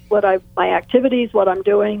website is my activities, what I'm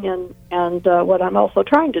doing, and what I'm also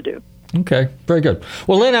trying to do. Okay, very good.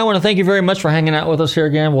 Well, Lynn, I want to thank you very much for hanging out with us here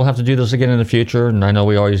again. We'll have to do this again in the future, and I know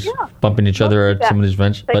we always bump into each other at some of these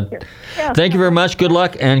events. Thank you very much. Good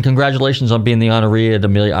luck, and congratulations on being the honoree at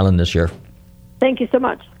Amelia Island this year. Thank you so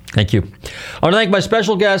much. Thank you. I want to thank my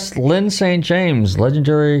special guest, Lynn St. James,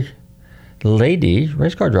 legendary lady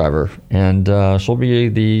race car driver, and she'll be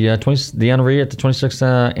the honoree at the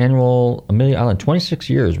 26th annual Amelia Island. 26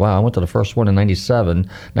 years. Wow, I went to the first one in 97.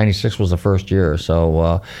 96 was the first year.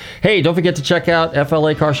 So, hey, don't forget to check out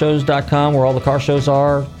flacarshows.com, where all the car shows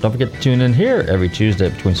are. Don't forget to tune in here every Tuesday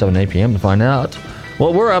between 7 and 8 p.m. to find out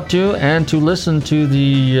what we're up to and to listen to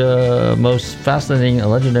the most fascinating and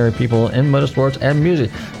legendary people in motorsports and music.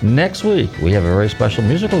 Next week, we have a very special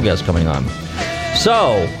musical guest coming on.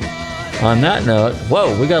 So, on that note,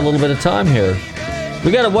 whoa, we got a little bit of time here.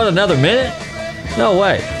 We got, another minute? No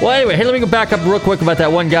way. Well, anyway, hey, let me go back up real quick about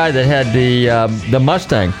that one guy that had the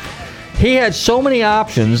Mustang. He had so many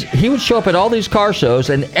options. He would show up at all these car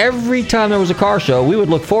shows, and every time there was a car show, we would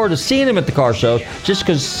look forward to seeing him at the car shows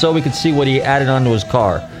so we could see what he added onto his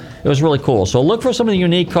car. It was really cool. So look for some of the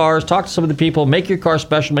unique cars, talk to some of the people, make your car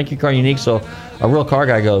special, make your car unique, so a real car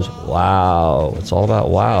guy goes, wow. It's all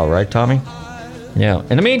about wow, right, Tommy? Yeah.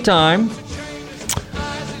 In the meantime,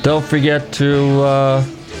 don't forget to,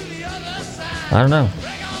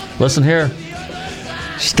 listen here.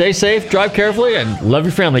 Stay safe, drive carefully, and love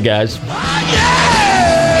your family, guys.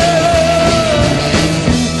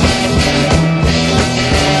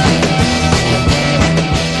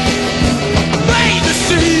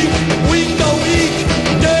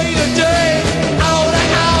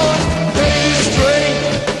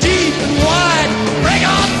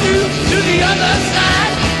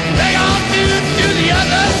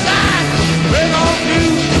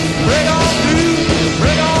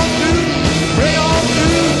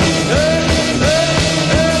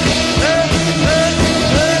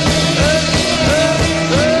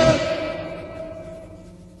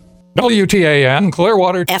 WTAN,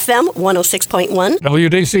 Clearwater. FM 106.1.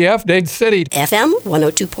 WDCF, Dade City. FM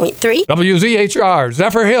 102.3. WZHR,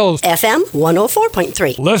 Zephyr Hills. FM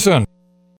 104.3. Listen.